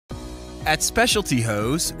At Specialty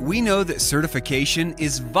Hose, we know that certification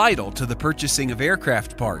is vital to the purchasing of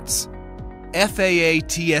aircraft parts. FAA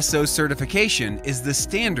TSO certification is the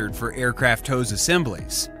standard for aircraft hose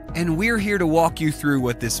assemblies, and we're here to walk you through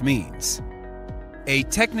what this means. A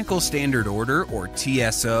Technical Standard Order, or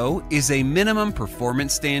TSO, is a minimum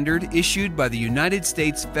performance standard issued by the United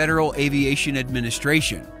States Federal Aviation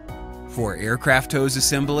Administration. For aircraft hose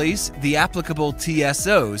assemblies, the applicable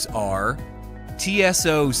TSOs are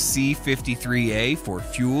TSO C53A for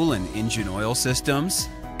fuel and engine oil systems,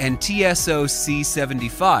 and TSO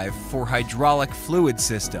C75 for hydraulic fluid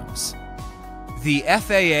systems. The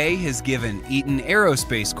FAA has given Eaton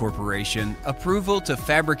Aerospace Corporation approval to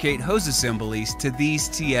fabricate hose assemblies to these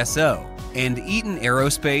TSO, and Eaton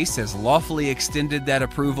Aerospace has lawfully extended that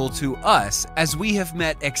approval to us as we have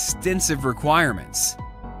met extensive requirements.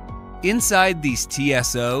 Inside these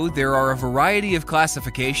TSO, there are a variety of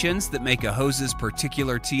classifications that make a hose's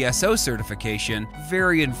particular TSO certification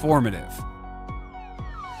very informative.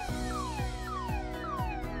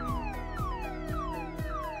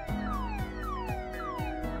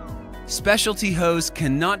 Specialty Hose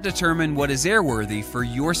cannot determine what is airworthy for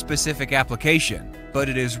your specific application, but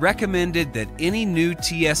it is recommended that any new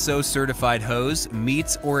TSO certified hose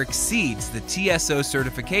meets or exceeds the TSO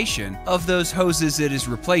certification of those hoses it is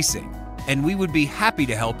replacing, and we would be happy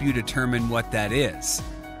to help you determine what that is.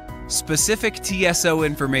 Specific TSO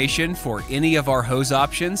information for any of our hose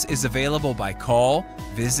options is available by call,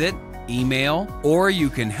 visit, email, or you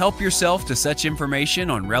can help yourself to such information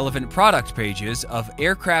on relevant product pages of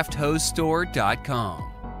aircrafthosestore.com.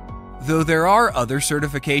 Though there are other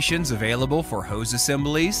certifications available for hose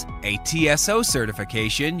assemblies, a TSO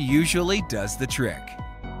certification usually does the trick.